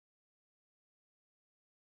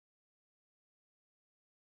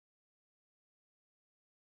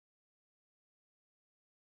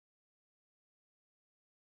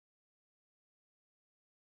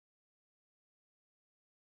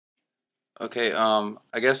Okay,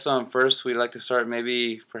 I guess first we'd like to start.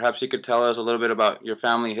 Maybe perhaps you could tell us a little bit about your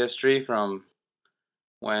family history from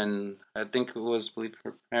when I think it was, I believe,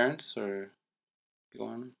 her parents or go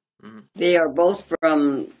on. They are both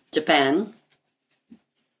from Japan,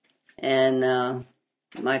 and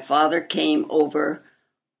my father came over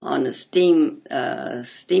on a steamship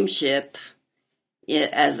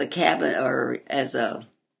as a cabin or as a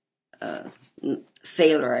uh,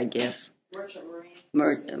 sailor, I guess. Merchant Marine.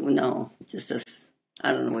 No, just a,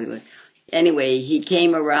 I don't know what he was. Anyway, he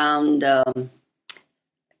came around to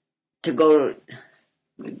go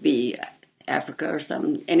be Africa or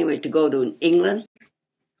something. Anyway, to go to England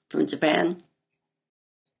from Japan,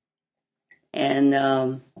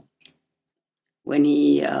 and when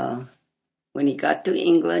he when he got to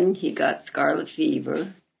England, he got scarlet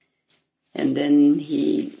fever, and then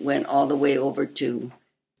he went all the way over to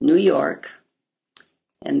New York,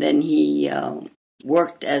 and then he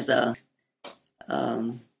worked as a,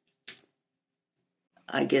 um,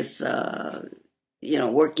 I guess,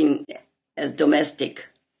 working as domestic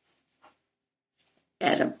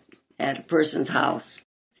at a person's house,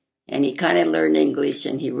 and he kind of learned English,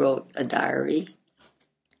 and he wrote a diary,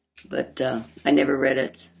 but I never read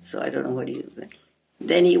it, so I don't know what he.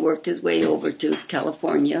 Then he worked his way over to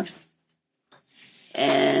California,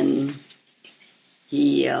 and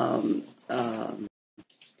he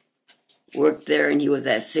worked there, and he was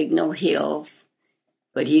at Signal Hills,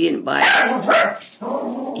 but he didn't buy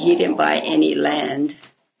any land.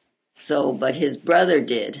 So, but his brother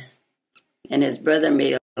did, and his brother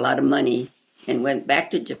made a lot of money and went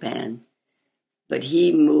back to Japan. But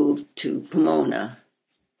he moved to Pomona,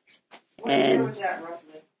 and was that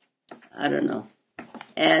roughly? I don't know.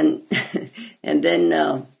 And and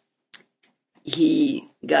then he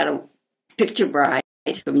got a picture bride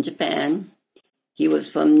from Japan. He was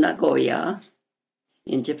from Nagoya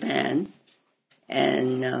in Japan,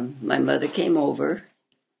 and my mother came over,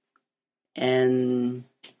 and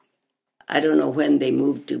I don't know when they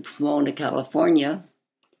moved to Pomona, California,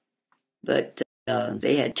 but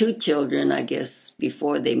they had two children, I guess,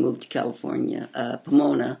 before they moved to California,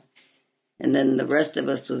 Pomona, and then the rest of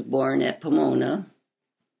us was born at Pomona,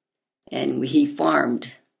 and he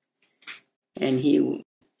farmed, and he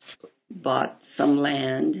bought some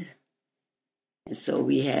land, and so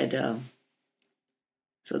we had.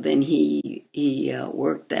 So then he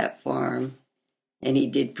worked that farm, and he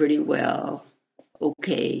did pretty well,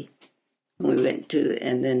 okay. We went to,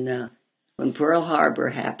 and then when Pearl Harbor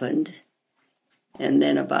happened, and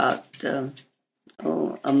then about a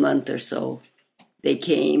month or so, they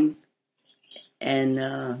came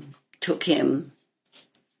and took him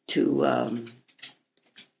to.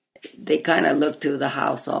 They kind of looked through the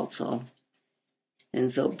house also,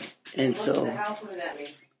 and so and so. The house, what did that mean?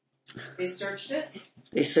 They searched it.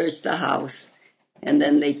 They searched the house, and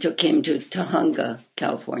then they took him to Tahunga,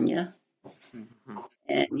 California,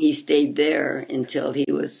 and he stayed there until he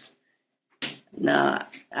was. Now,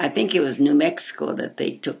 I think it was New Mexico that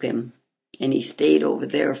they took him, and he stayed over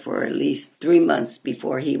there for at least 3 months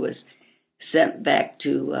before he was sent back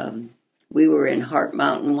to. We were in Heart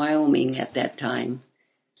Mountain, Wyoming at that time,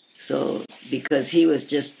 so because he was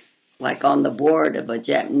just like on the board of a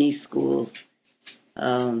Japanese school,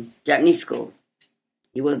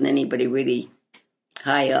 he wasn't anybody really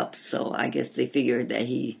high up, so I guess they figured that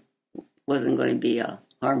he wasn't going to be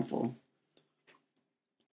harmful.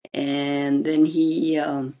 And then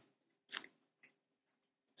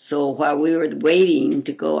so while we were waiting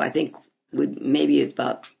to go, I think maybe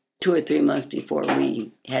about 2 or 3 months before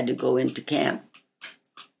we had to go into camp.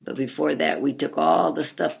 But before that, we took all the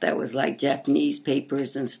stuff that was like Japanese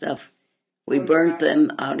papers and stuff. We burnt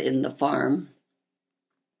them out in the farm.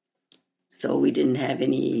 So we didn't have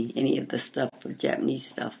any of the stuff of Japanese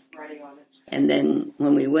stuff. And then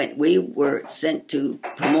when we went, we were sent to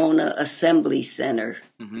Pomona Assembly Center,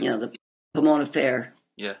 the Pomona Fair.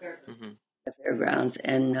 Yeah. Mm-hmm. The fairgrounds.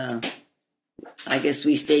 And I guess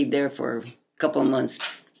we stayed there for a couple of months.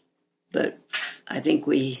 But I think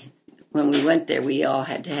when we went there, we all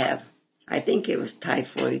had to have, I think it was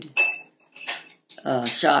typhoid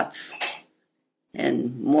shots.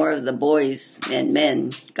 And more of the boys and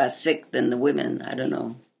men got sick than the women. I don't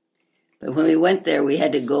know. But when we went there, we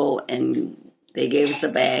had to go, and they gave us a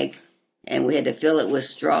bag, and we had to fill it with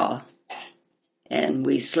straw. And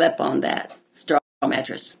we slept on that straw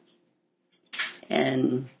mattress.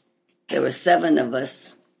 And there were 7 of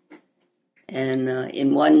us, and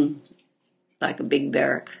in one, like a big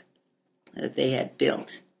barrack that they had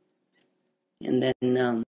built. And then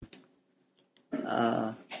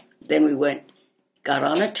we got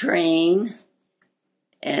on a train,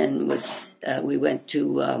 and we went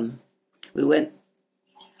to We went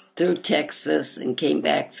through Texas and came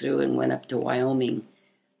back through and went up to Wyoming.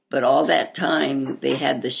 But all that time, they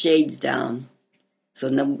had the shades down, so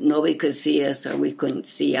nobody could see us or we couldn't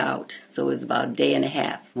see out. So it was about a day and a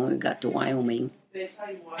half when we got to Wyoming. Did they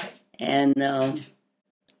tell you why? And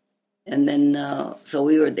then so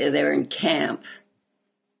we were there in camp.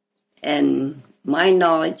 And my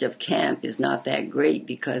knowledge of camp is not that great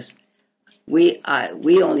because we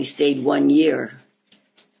only stayed 1 year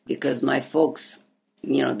because my folks,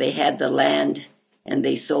 they had the land and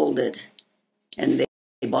they sold it, and they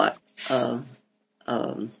bought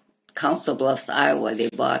Council Bluffs, Iowa. They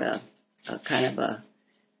bought a kind of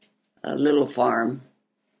a little farm.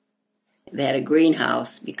 They had a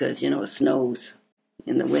greenhouse because it snows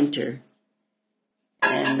in the winter,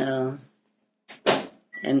 and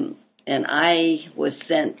I was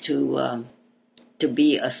sent to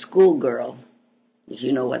be a schoolgirl, if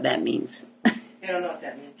you know what that means. I don't know what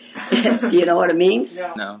that means. Do you know what it means?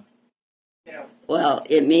 No. No. No. Well,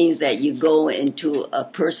 it means that you go into a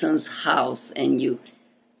person's house and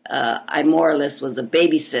I more or less was a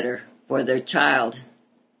babysitter for their child.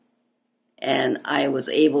 And I was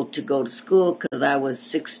able to go to school because I was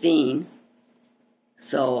 16.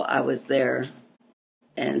 So I was there,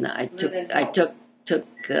 and helped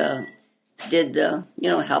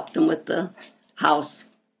them with the house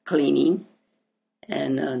cleaning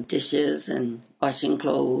and dishes and washing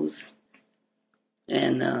clothes.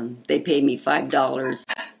 And they paid me $5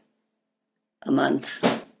 a month,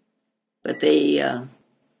 but they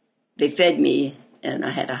fed me, and I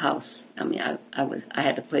had a house. I mean, I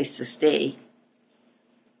had a place to stay.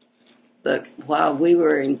 But while we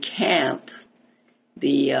were in camp,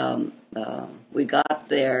 we got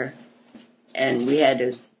there, and we had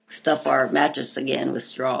to stuff our mattress again with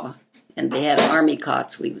straw, and they had army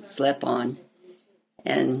cots we slept on.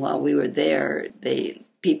 And while we were there,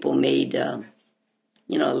 people made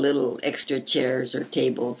little extra chairs or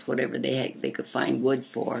tables, whatever they could find wood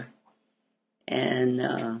for.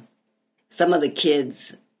 And some of the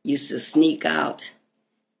kids used to sneak out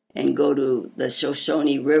and go to the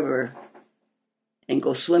Shoshone River and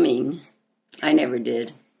go swimming. I never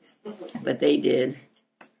did, but they did.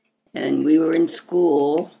 And we were in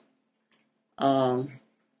school.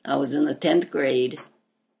 I was in the 10th grade,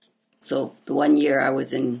 so the 1 year I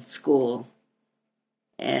was in school,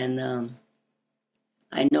 and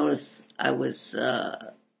I noticed I was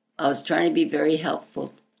trying to be very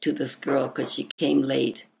helpful to this girl because she came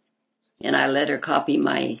late, and I let her copy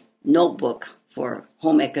my notebook for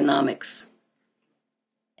home economics,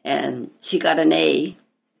 and she got an A,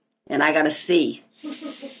 and I got a C.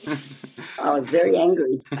 I was very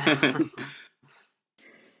angry,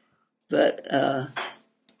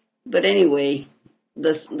 but anyway,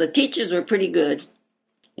 the teachers were pretty good,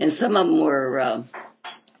 and some of them were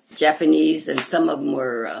Japanese, and some of them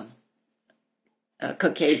were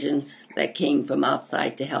Caucasians that came from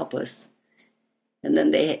outside to help us. And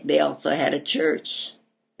then they also had a church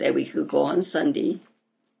that we could go on Sunday.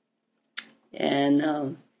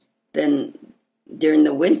 And then during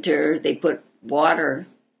the winter, they put water,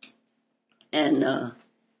 and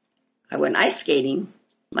I went ice skating.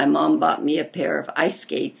 My mom bought me a pair of ice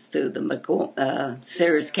skates through the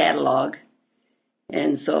Sears catalog,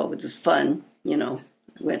 and so it was fun,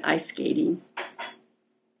 went ice skating.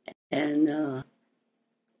 And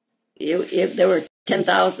there were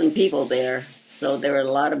 10,000 people there, so there were a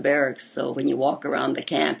lot of barracks. So when you walk around the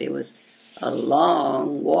camp, it was a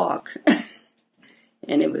long walk,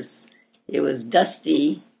 and it was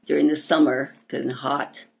dusty during the summer because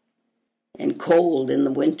hot, and cold in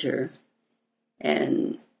the winter.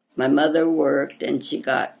 And my mother worked, and she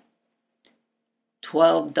got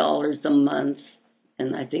 $12 a month.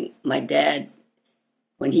 And I think my dad,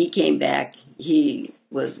 when he came back, he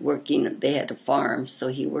was working. They had a farm, so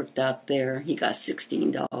he worked out there. He got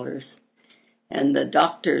 $16. And the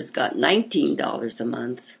doctors got $19 a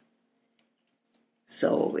month.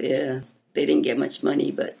 So yeah, they didn't get much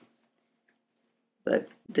money, but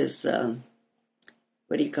this,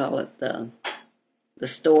 what do you call it, the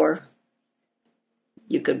store,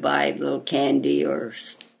 you could buy little candy or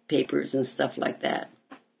papers and stuff like that.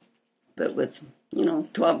 But with,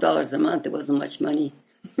 $12 a month, it wasn't much money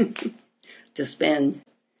to spend.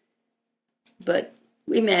 But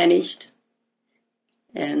we managed.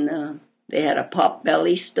 And they had a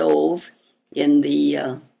pot-belly stove in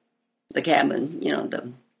the cabin,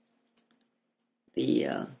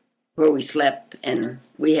 the where we slept, and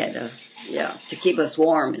we had to keep us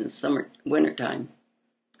warm in the wintertime.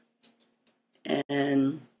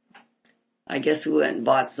 And I guess we went and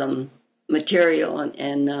bought some material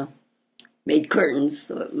and made curtains,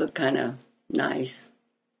 so it looked kind of nice.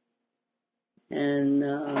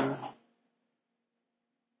 and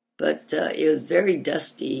but it was very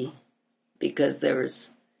dusty because there was,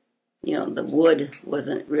 the wood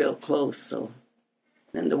wasn't real close, so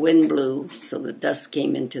then the wind blew, so the dust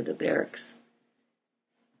came into the barracks.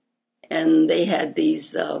 And they had they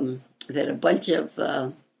had a bunch of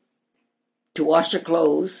to wash their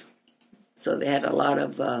clothes, so they had a lot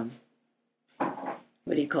of what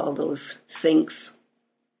do you call those, sinks.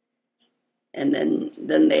 And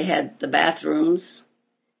then they had the bathrooms,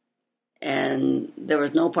 and there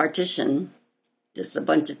was no partition, just a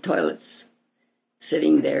bunch of toilets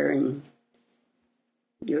sitting there, and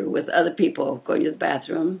you're with other people going to the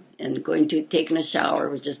bathroom and taking a shower.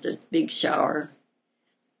 It was just a big shower,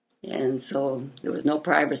 and so there was no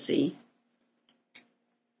privacy.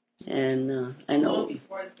 And I know.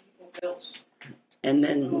 Before the people built. And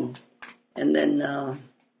then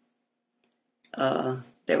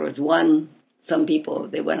there was some people,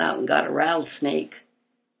 they went out and got a rattlesnake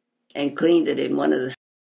and cleaned it in one of the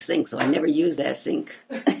sinks. So I never used that sink.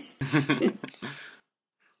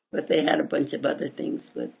 But they had a bunch of other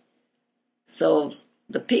things. So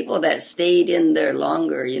the people that stayed in there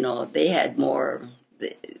longer, they had more.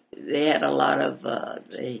 They had a lot of.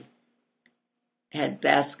 They had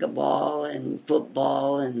basketball and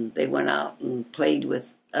football, and they went out and played with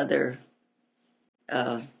other,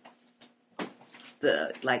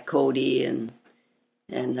 like Cody and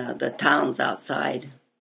the towns outside.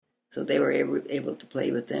 So they were able to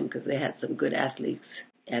play with them because they had some good athletes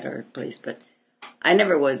at our place. But I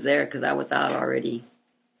never was there because I was out already.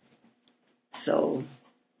 So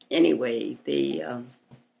anyway,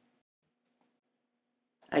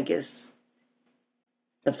 I guess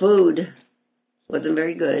the food wasn't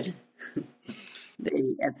very good.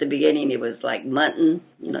 At the beginning, it was like mutton.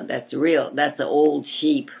 That's an old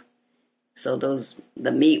sheep. So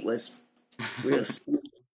the meat was real stinky.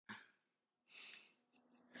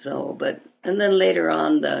 So, and then later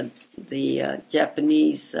on, the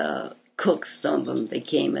Japanese cooks, some of them, they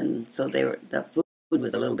came, and so the food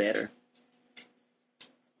was a little better.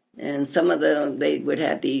 And they would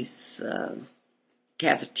have these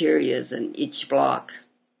cafeterias in each block.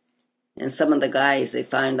 And some of the guys, they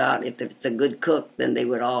find out if it's a good cook, then they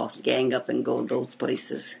would all gang up and go to those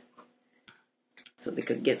places so they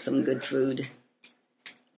could get some good food.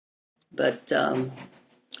 But I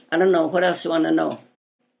don't know. What else you want to know?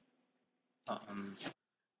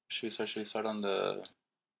 Should we start on the,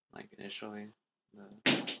 like, initially?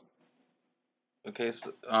 Okay,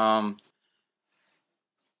 so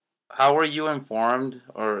how were you informed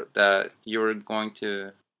or that you were going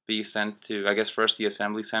to be sent to, I guess, first the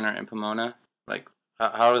assembly center in Pomona? Like,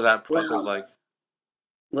 how was that process like?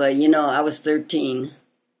 Well, I was 13,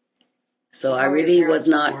 so I really was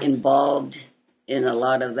not involved in a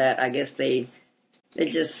lot of that. I guess they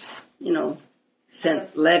just,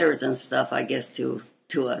 sent letters and stuff, I guess, to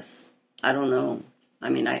us. I don't know. I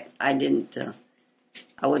mean, I didn't,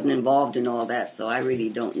 I wasn't involved in all that, so I really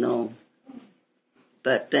don't know.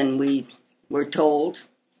 But then we were told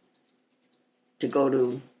to go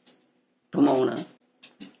to Pomona,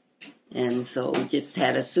 and so we just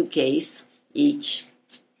had a suitcase each,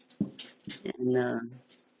 and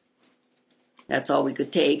that's all we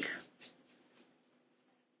could take.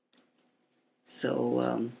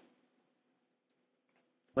 So,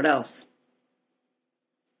 what else?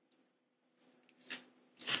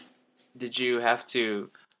 Did you have to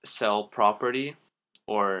sell property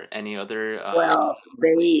or any other? Well,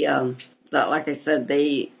 they, like I said,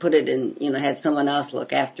 they put it in, had someone else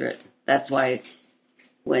look after it. That's why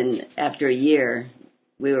after a year,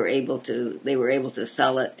 they were able to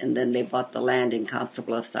sell it, and then they bought the land in Council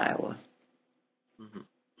Bluffs, Iowa.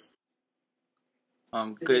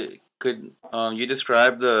 Could you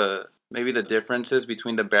describe maybe the differences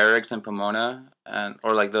between the barracks in Pomona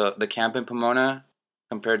or like the camp in Pomona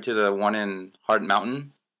compared to the one in Hart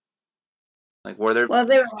Mountain? Like, were there? Well,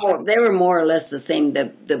 they were more or less the same.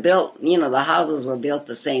 The houses were built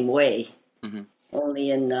the same way. Mm-hmm.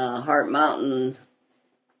 Only in Hart Mountain,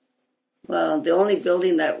 well, the only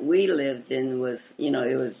building that we lived in was,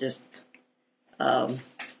 it was just, what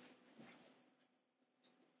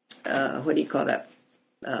do you call that?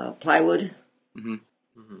 Plywood. Mm-hmm.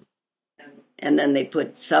 And then they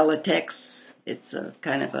put Celotex. It's a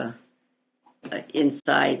kind of a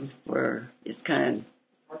inside where it's kind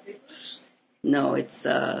of, no, it's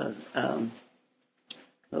what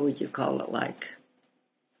would you call it, like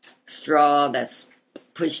straw that's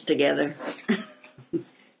pushed together.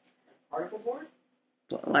 Particle board?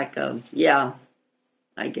 Like yeah,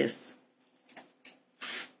 I guess.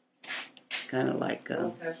 Kind of like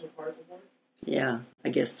Old-fashioned particle board? yeah, I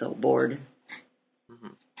guess so, board.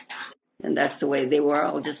 Mm-hmm. and that's the way they were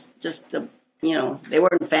all just they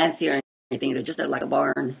weren't fancy or anything. They're just like a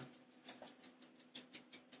barn.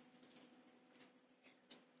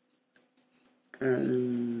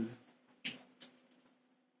 Um,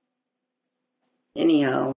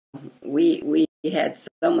 Anyhow, we had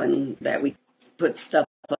someone that we put stuff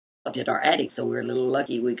up in our attic, so we were a little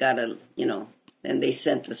lucky. We got and they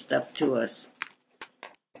sent the stuff to us.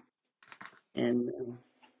 And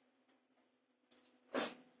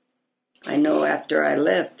I know after I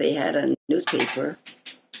left, they had a newspaper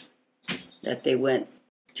that they went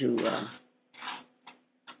to.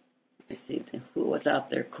 Let's see, what's out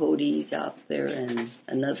there? Cody's out there, and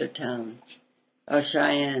another town,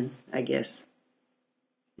 Cheyenne, I guess.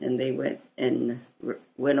 And they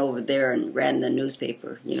went over there and ran the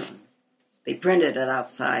newspaper. They printed it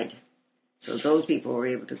outside, so those people were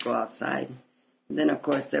able to go outside. And then, of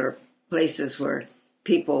course, there were places where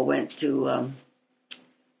people went to.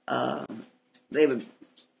 They would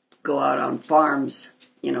go out on farms,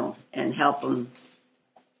 and help them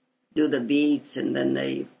do the beets, and then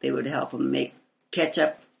they would help them make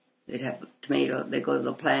ketchup. They'd have tomato. They go to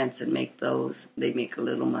the plants and make those. They make a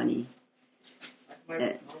little money.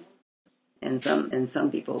 And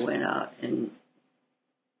some people went out and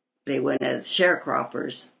they went as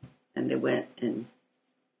sharecroppers, and they went and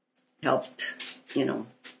helped, and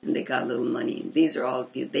they got a little money. These are all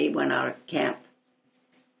people. They went out of camp,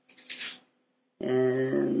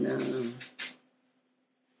 and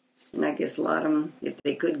I guess a lot of them, if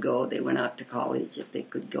they could go, they went out to college. If they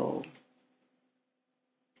could go,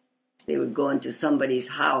 they would go into somebody's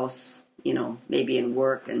house, maybe in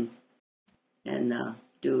work and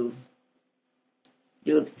do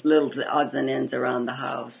little odds and ends around the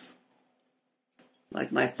house.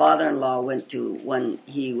 Like my father-in-law went to when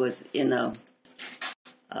he was in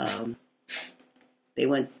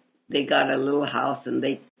they got a little house, and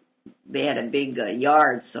they had a big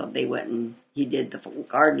yard, so they went and he did the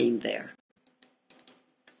gardening there.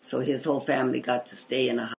 So his whole family got to stay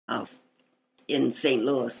in a house in St.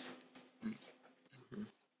 Louis.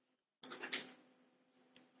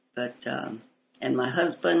 But and my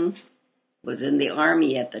husband was in the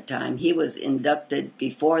Army at the time. He was inducted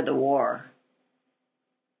before the war.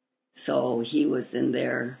 So he was in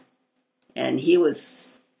there, and he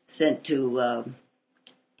was sent to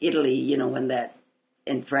Italy,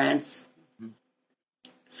 in France.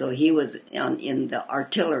 So he was in the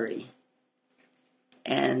artillery.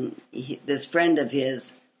 And this friend of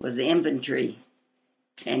his was the infantry.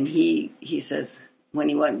 And he says, when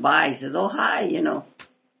he went by, he says, "Oh, hi,"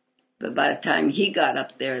 But by the time he got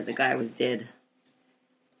up there, the guy was dead.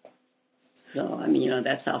 So,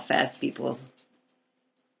 that's how fast people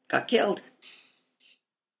got killed.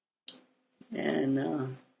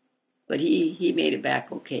 And, but he made it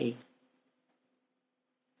back okay.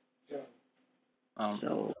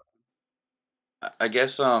 So, I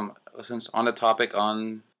guess since on the topic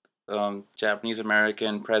on Japanese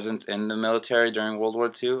American presence in the military during World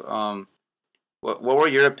War II, what were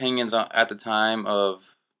your opinions at the time of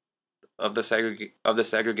the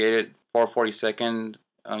segregated 442nd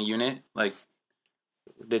unit? Like,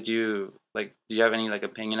 did you have any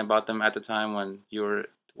opinion about them at the time when you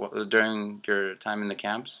were during your time in the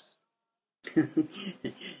camps?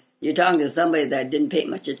 you're talking to somebody that didn't pay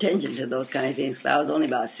much attention to those kind of things. I was only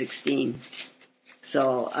about 16.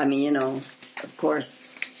 So, of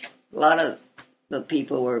course, a lot of the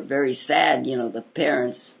people were very sad, the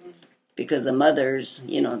parents, because the mothers,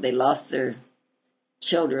 they lost their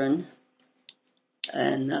children.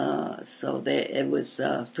 And so it was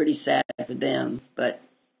pretty sad for them. But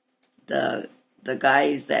the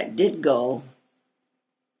guys that did go,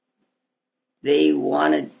 they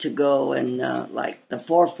wanted to go, and the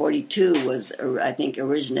 442 was, I think,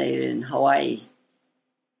 originated in Hawaii.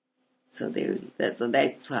 So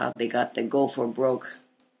that's how they got the go for broke.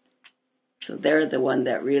 So they're the one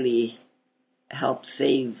that really helped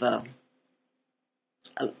save,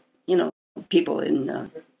 people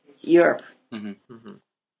in Europe. Mm-hmm. Mm-hmm.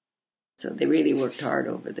 So they really worked hard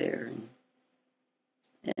over there.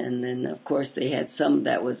 And then, of course, they had some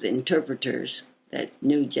that was interpreters that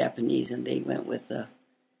knew Japanese, and they went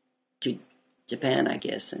to Japan, I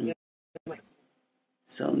guess. And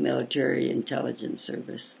so military intelligence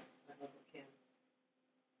service.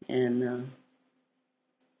 And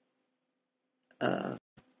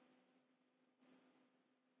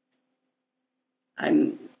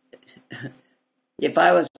if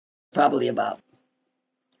I was probably about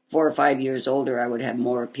 4 or 5 years older, I would have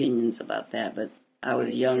more opinions about that. But I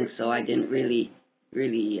was young, so I didn't really,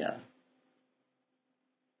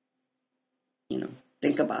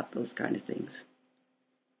 think about those kind of things.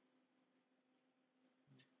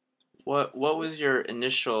 What was your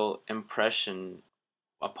initial impression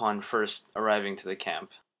upon first arriving to the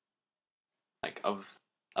camp? Like of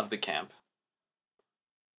the camp?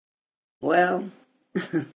 Well,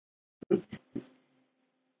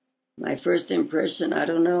 my first impression, I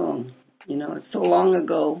don't know. It's so long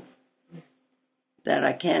ago that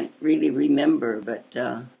I can't really remember, but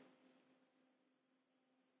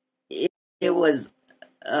it was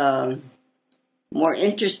uh, more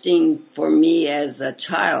interesting for me as a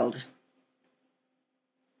child,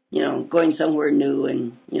 going somewhere new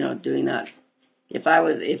and, doing that. If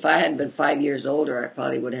I had been 5 years older, I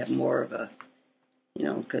probably would have more of a,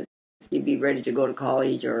 because you'd be ready to go to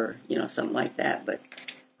college or, something like that. But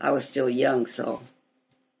I was still young, so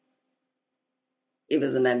it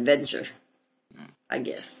was an adventure, I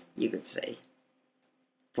guess you could say,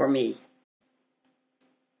 for me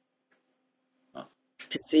Oh,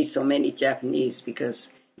 to see so many Japanese because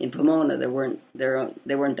in Pomona there weren't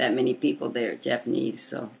that many people there, Japanese.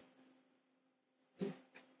 So,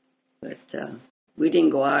 but we didn't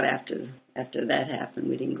go out after that happened.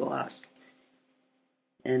 We didn't go out,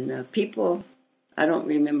 and people, I don't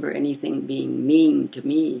remember anything being mean to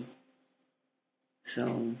me.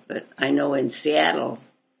 So, but I know in Seattle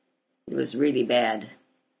it was really bad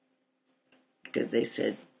because they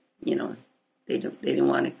said, you know, they didn't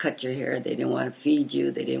want to cut your hair, they didn't want to feed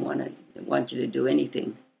you, they didn't want you to do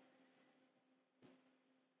anything.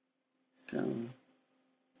 So,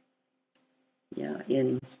 yeah,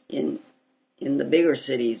 in the bigger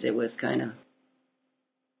cities it was kind of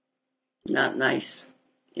not nice.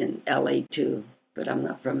 In LA too, but I'm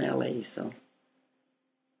not from LA, so.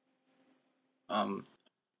 um,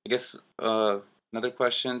 I guess another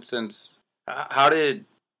question since how did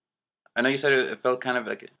I know you said it felt kind of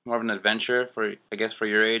like more of an adventure for I guess for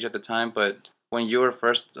your age at the time, but when you were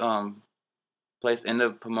first placed in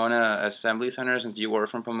the Pomona Assembly Center, since you were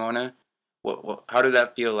from Pomona, how did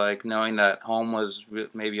that feel like knowing that home was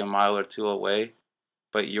maybe a mile or two away,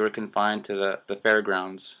 but you were confined to the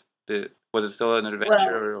fairgrounds? Was it still an Well,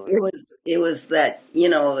 adventure or? it was that,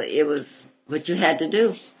 it was what you had to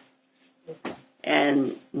do.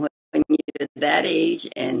 And when you're that age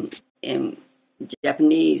and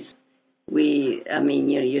Japanese, I mean,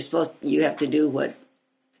 you have to do what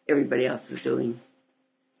everybody else is doing.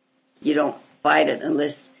 You don't fight it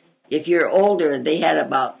unless, if you're older, they had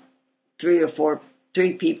about three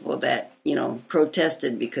people that,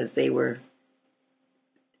 protested because they were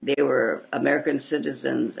American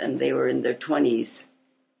citizens and they were in their 20s,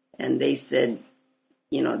 and they said,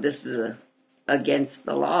 this is against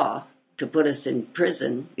the law to put us in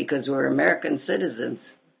prison because we're American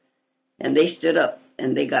citizens. And they stood up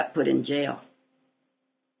and they got put in jail.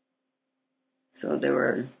 So there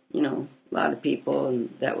were, a lot of people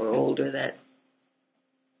that were older that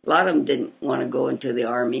a lot of them didn't want to go into the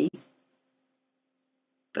army,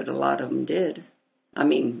 but a lot of them did. I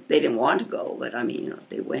mean, they didn't want to go, but I mean,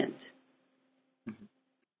 they went.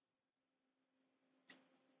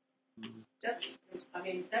 That's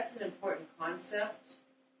an important concept.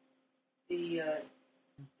 The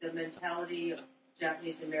the mentality of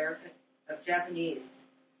Japanese American of Japanese.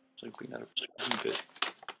 So bring that up. Good.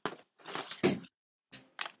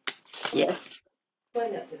 Yes.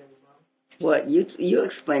 Explain that to them, Mom. What you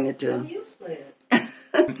explain it to How do him? you explain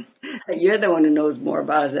it? You're the one who knows more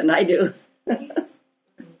about it than I do.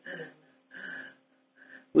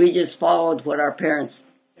 We just followed what our parents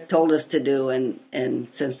told us to do, and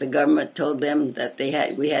since the government told them that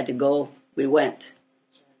we had to go, we went.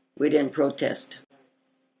 We didn't protest.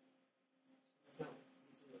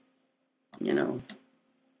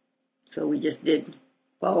 So we just did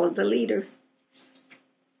follow the leader.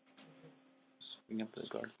 Let's bring up the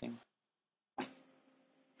guard thing.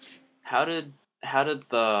 How did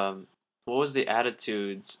the what was the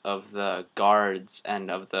attitudes of the guards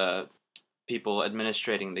and of the people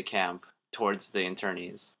administrating the camp towards the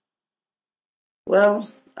internees? Well,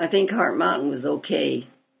 I think Heart Mountain was okay.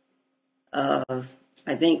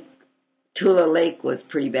 I think Tula Lake was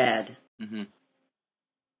pretty bad, Mm-hmm.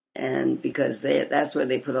 and because that's where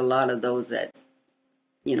they put a lot of those that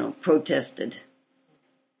protested,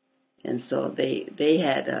 and so they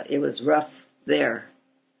had it was rough there,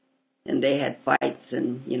 and they had fights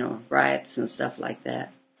and riots and stuff like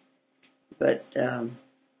that. But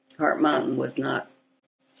Heart Mountain was not.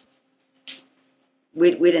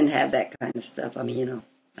 We didn't have that kind of stuff. I mean,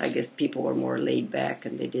 I guess people were more laid back,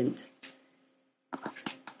 and they didn't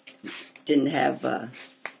have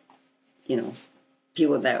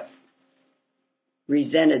people that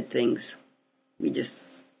resented things.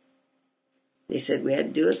 They said we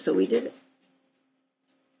had to do it, so we did it.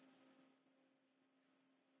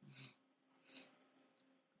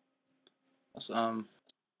 So,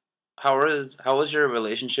 how was your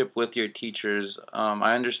relationship with your teachers?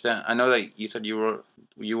 I understand. I know that you said you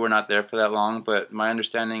were not there for that long, but my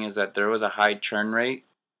understanding is that there was a high churn rate,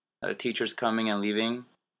 teachers coming and leaving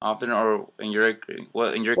often, or in your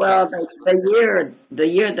Well, case. the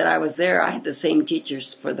year that I was there, I had the same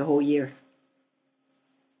teachers for the whole year,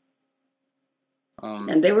 Um,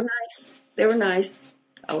 and they were nice. They were nice.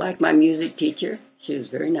 I liked my music teacher. She was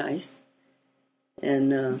very nice,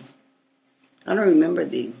 and I don't remember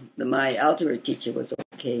my algebra teacher was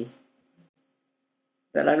okay,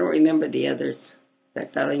 but I don't remember the others. In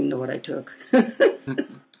fact, I don't even know what I took. you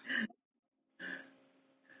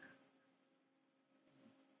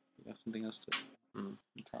have something else to Mm.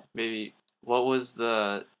 Maybe what was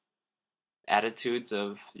the attitudes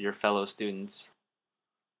of your fellow students?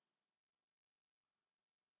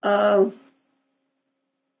 uh,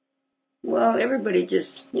 well, everybody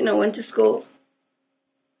just went to school.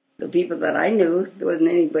 The people that I knew, there wasn't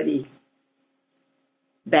anybody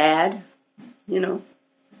bad. You know,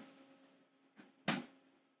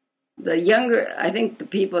 I think the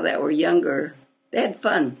people that were younger, they had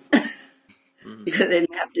fun Mm. because they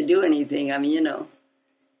didn't have to do anything. I mean,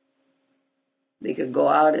 they could go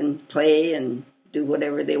out and play and do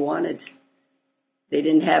whatever they wanted. They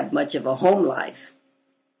didn't have much of a home life.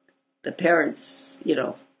 The parents,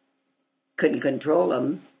 couldn't control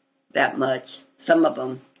them that much. Some of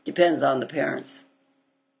them depends on the parents.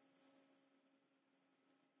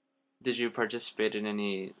 Did you participate in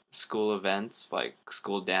any school events like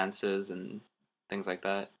school dances and things like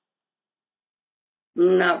that?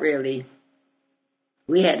 Not really.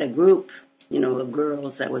 We had a group, of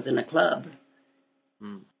girls that was in a club,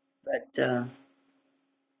 Mm. but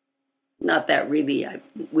not that really.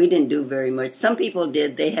 We didn't do very much. Some people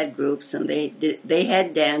did. They had groups and they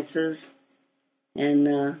had dances, and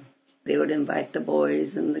they would invite the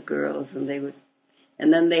boys and the girls, and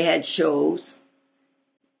then they had shows.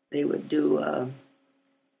 They would do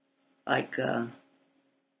like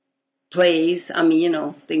plays. I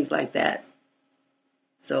mean, things like that.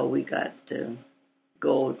 So we got to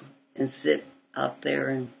go and sit out there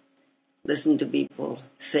and listen to people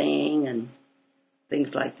sing and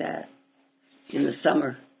things like that in the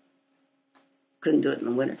summer. Couldn't do it in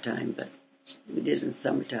the wintertime, but we did in the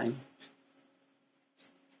summertime.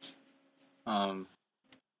 um,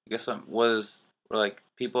 I guess were like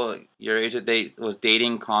people your age that was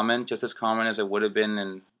dating common, just as common as it would have been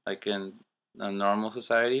in a normal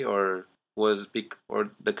society, or did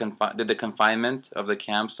the confinement of the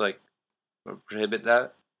camps like prohibit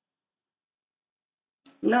that?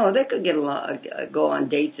 No, they could go on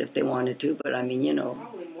dates if they wanted to, but I mean,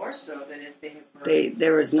 Probably more so than if they had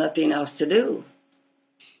there was nothing else to do.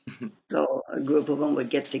 So a group of them would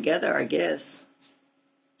get together, I guess.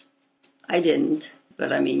 I didn't,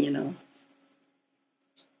 but I mean,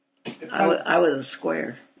 I was a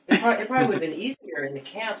square. It probably would have been easier in the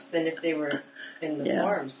camps than if they were in the Yeah.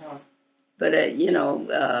 farms, huh? But you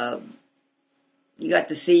got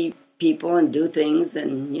to see people and do things,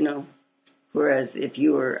 and whereas if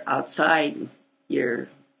you were outside, you're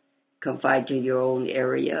confined to your own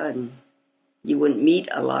area, and you wouldn't meet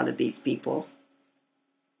a lot of these people.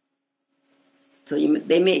 So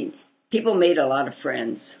people made a lot of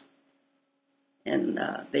friends, and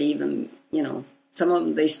they even, some of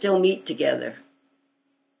them they still meet together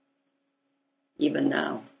even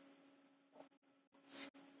now.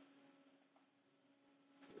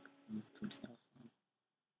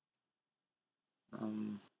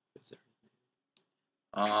 Um, is there-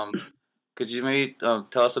 um, could you maybe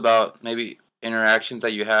tell us about maybe interactions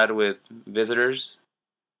that you had with visitors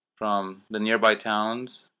from the nearby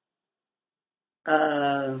towns?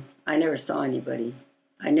 I never saw anybody.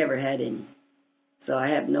 I never had any, so I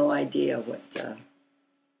have no idea what.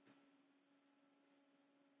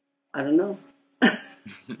 I don't know.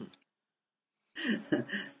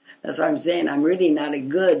 That's what I'm saying. I'm really not a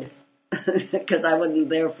good because I wasn't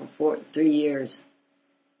there for 3 years.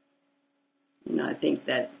 I think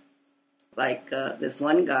that like this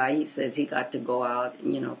one guy, he says he got to go out,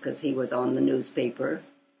 because he was on the newspaper,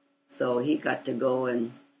 so he got to go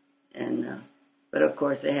and but of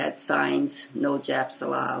course they had signs, no Japs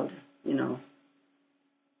allowed,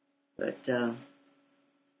 but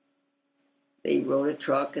they rode a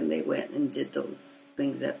truck and they went and did those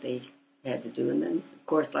things that they had to do, and then of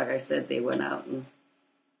course, like I said, they went out and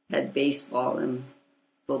had baseball and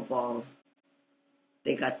football.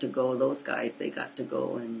 They got to go, those guys, they got to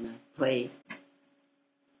go and play.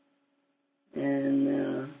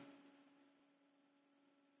 And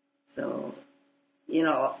so,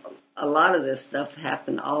 a lot of this stuff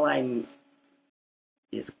happened. All I'm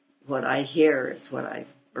is what I hear is what I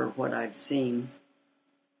or what I've seen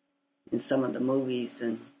in some of the movies,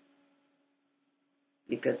 and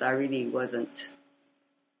because I really wasn't,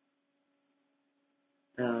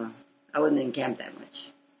 I wasn't in camp that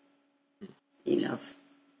much enough.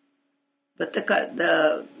 But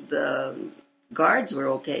the guards were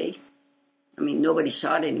okay. I mean, nobody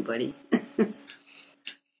shot anybody.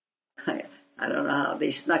 I don't know how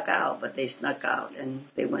they snuck out, but they snuck out and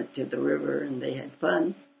they went to the river and they had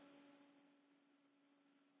fun.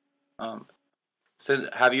 So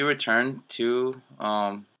have you returned to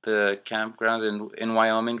the campgrounds in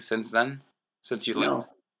Wyoming since then? Since you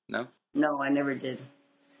left? No, No? no, I never did.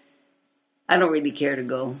 I don't really care to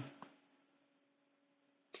go.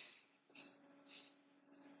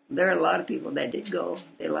 There are a lot of people that did go.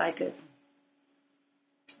 They like it.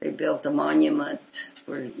 They built a monument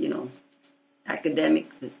for,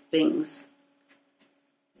 academic things.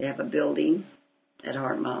 They have a building at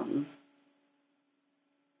Heart Mountain.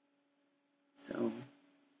 So,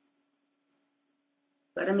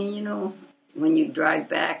 but I mean, when you drive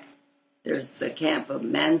back, there's the camp of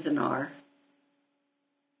Manzanar.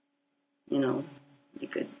 You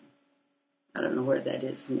could, I don't know where that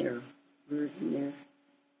is near. Where is it near?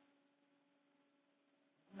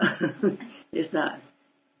 It's not.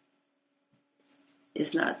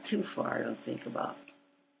 It's not too far. I don't think about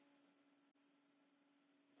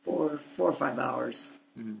 4 or 5 hours.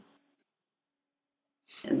 Mm-hmm.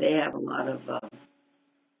 And they have a lot of.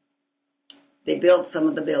 They built some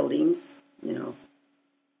of the buildings, and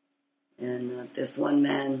this one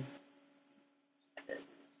man,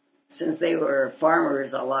 since they were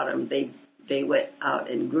farmers, a lot of them they went out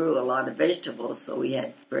and grew a lot of vegetables, so we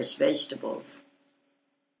had fresh vegetables.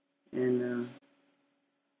 And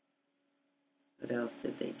what else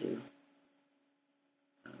did they do?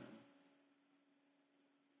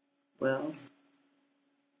 Well,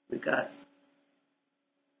 we got,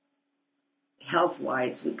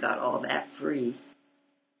 health-wise, we got all that free.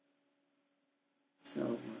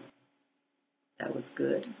 So that was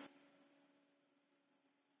good.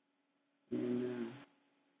 And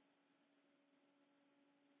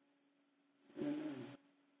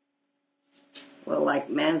well, like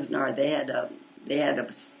Manzanar, they had a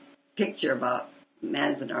picture about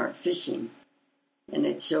Manzanar fishing, and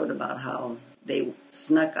it showed about how they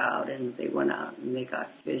snuck out and they went out and they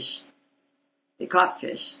got fish. They caught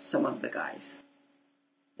fish, some of the guys.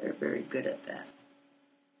 They're very good at that.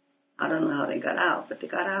 I don't know how they got out, but they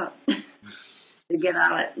got out. They get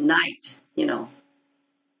out at night,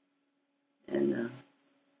 and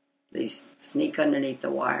they sneak underneath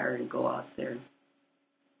the wire and go out there,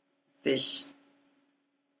 fish.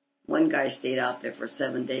 One guy stayed out there for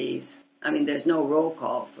 7 days. I mean, there's no roll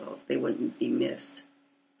call, so they wouldn't be missed,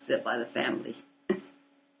 except by the family.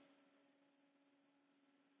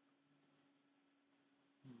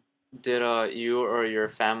 Did you or your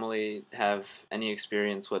family have any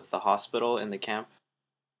experience with the hospital in the camp?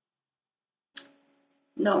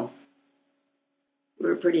 No, we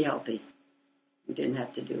were pretty healthy. We didn't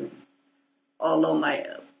have to do it. Although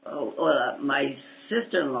my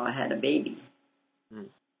sister-in-law had a baby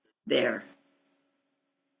there.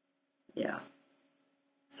 Yeah.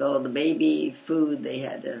 So the baby food, they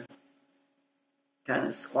had to kind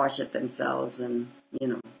of squash it themselves, and,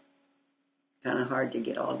 kind of hard to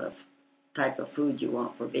get all the type of food you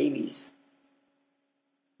want for babies.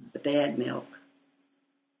 But they had milk.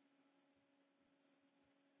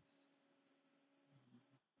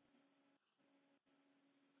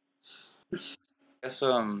 I guess I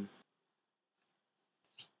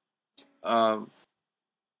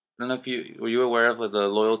don't know if were you aware of the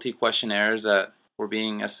loyalty questionnaires that were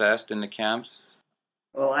being assessed in the camps?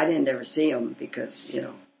 Well, I didn't ever see them because,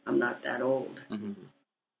 I'm not that old. Mm-hmm.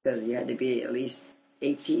 Because you had to be at least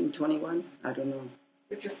 18, 21. I don't know.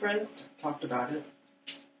 But your friends talked about it.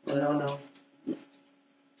 Well, No.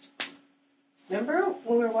 Remember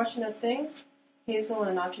when we were watching that thing? Hazel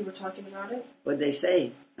and Aki were talking about it. What'd they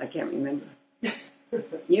say? I can't remember.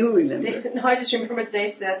 You remember? No, I just remembered they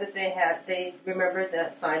said that they remembered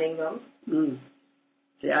that signing them. Mm.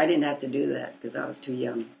 See, I didn't have to do that because I was too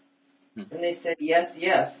young. And they said yes,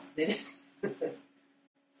 yes. They did.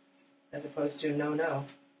 As opposed to no, no.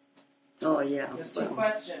 Oh, yeah. There's two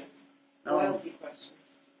questions. Loyalty questions.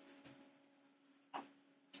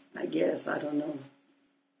 I guess. I don't know.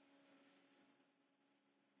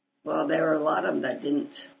 Well, there were a lot of them that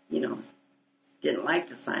didn't like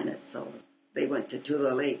to sign it, so they went to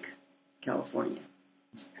Tula Lake, California.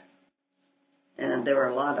 And there were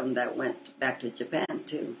a lot of them that went back to Japan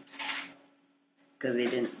too, because they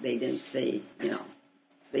didn't say,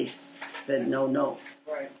 they said no.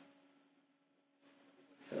 Right.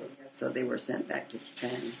 So Yes. So they were sent back to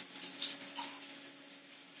Japan.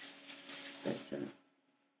 But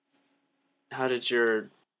How did your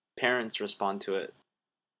parents respond to it?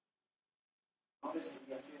 Obviously,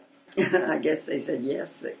 yes. I guess they said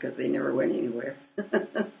yes because they never went anywhere.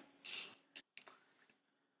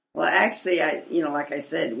 Well, actually, like I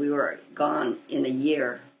said, we were gone in a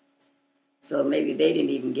year, so maybe they didn't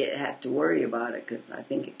even have to worry about it because I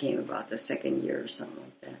think it came about the second year or something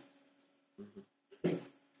like that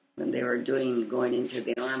when they were going into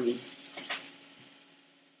the army.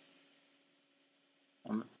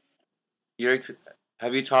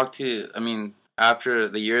 Have you talked to? I mean, after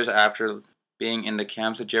the years after being in the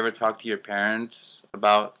camps, did you ever talk to your parents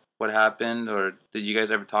about what happened, or did you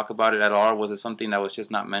guys ever talk about it at all, or was it something that was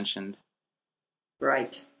just not mentioned?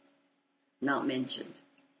 Right, not mentioned.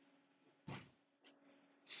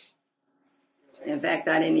 In fact,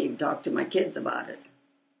 I didn't even talk to my kids about it.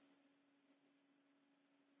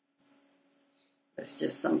 It's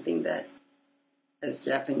just something that, as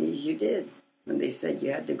Japanese, you did. When they said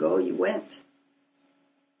you had to go, you went.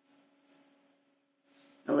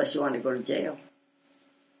 Unless you wanted to go to jail.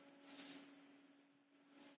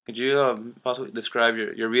 Could you possibly describe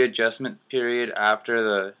your readjustment period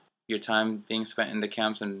after your time being spent in the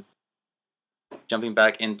camps and jumping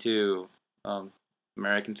back into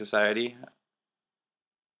American society?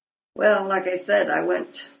 Well, like I said, I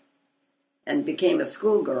went and became a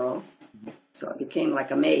schoolgirl, so I became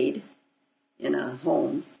like a maid in a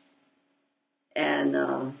home.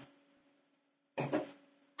 And,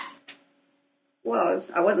 well,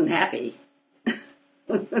 I wasn't happy.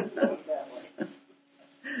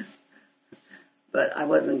 But I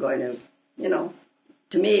wasn't going to,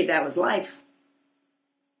 to me, that was life.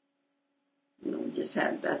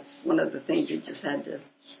 That's one of the things you just had to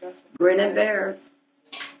grin and bear.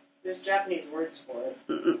 There's Japanese words for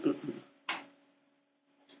it.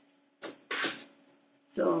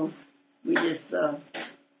 So we just,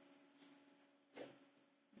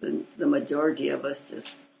 the majority of us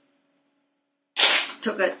just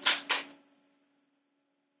took it.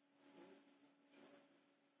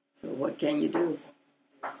 So what can you do?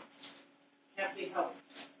 Can't be helped.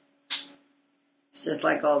 It's just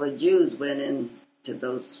like all the Jews went into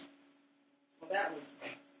those. Well,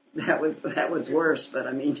 that was worse, but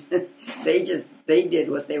I mean, they did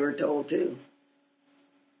what they were told to.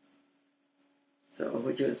 So,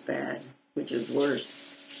 which was bad, which was worse.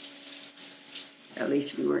 At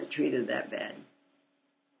least we weren't treated that bad.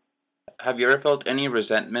 Have you ever felt any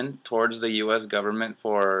resentment towards the U.S. government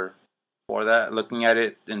for that, looking at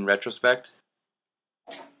it in retrospect?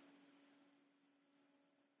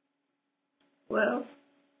 Well,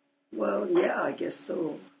 yeah, I guess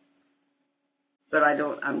so. But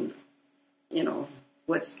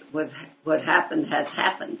what happened has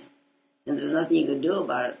happened, and there's nothing you can do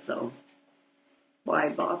about it. So, why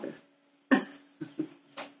bother?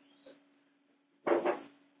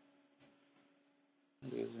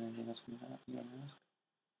 Is there anything else you want to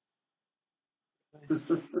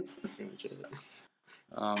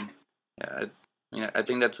ask? Yeah, I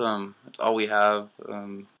think that's all we have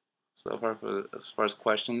so far as far as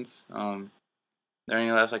questions. Are there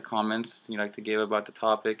any last comments you'd like to give about the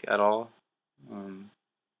topic at all?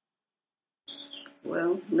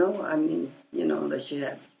 Well, no, I mean, unless you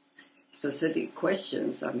have specific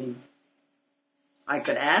questions, I mean, I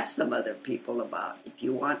could ask some other people about if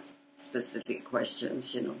you want specific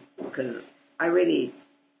questions, because I really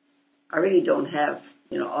don't have,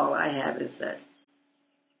 all I have is that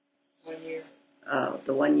 1 year.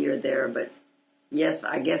 the 1 year there. But yes,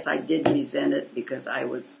 I guess I did resent it because I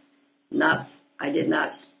did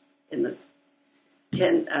not in the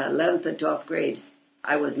 11th and 12th grade,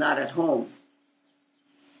 I was not at home.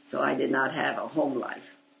 So I did not have a home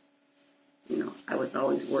life. I was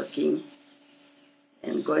always working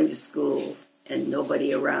and going to school and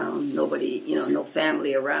nobody around, no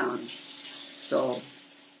family around. So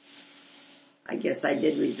I guess I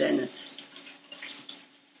did resent it,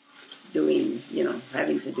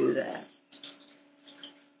 having to do that.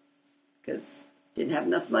 Because didn't have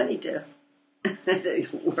enough money to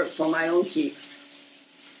work for my own keep.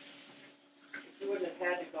 You wouldn't have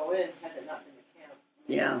had to go in had it not been a camp.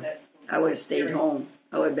 Yeah, I would have stayed home.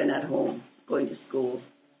 I would have been at home going to school.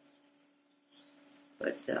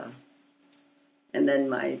 But and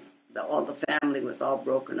then all the family was all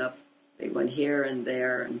broken up. They went here and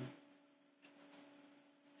there, and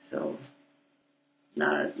so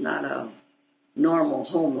not a normal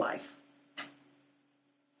home life.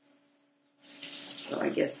 So I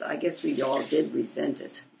guess we all did resent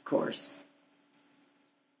it, of course.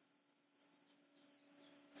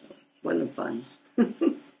 So wasn't fun.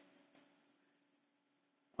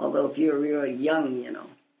 Although if you were really young,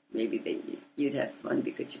 maybe you'd have fun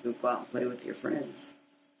because you could go out and play with your friends.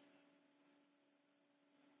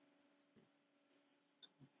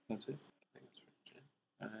 That's it.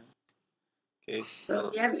 All right. Okay.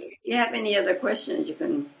 So Well, if you have any other questions, you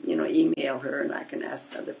can, email her and I can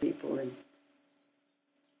ask other people and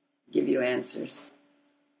give you answers.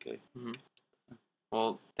 okay. Hmm.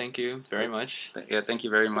 Well, thank you very much. Yeah, thank you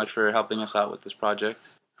very much for helping us out with this project.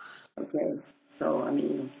 Okay.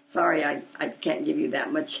 So, sorry I can't give you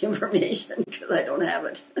that much information because I don't have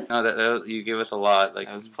it. No, that you gave us a lot. Like,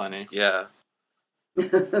 That was plenty. yeah,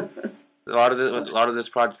 a lot of this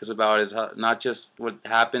project is about is how, not just what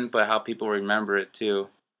happened, but how people remember it too.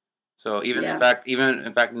 So even Yeah.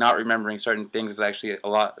 in fact, not remembering certain things is actually a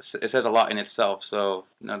lot. It says a lot in itself. So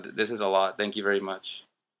no, this is a lot. Thank you very much.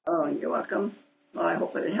 Oh, you're welcome. Well, I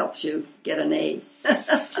hope it helps you get an A.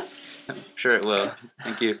 Sure, it will.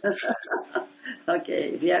 Thank you.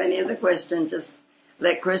 Okay. If you have any other questions, just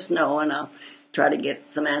let Chris know and I'll try to get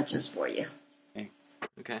some answers for you.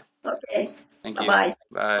 Okay. Okay. Thank you. Bye-bye.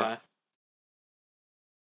 Bye. Bye.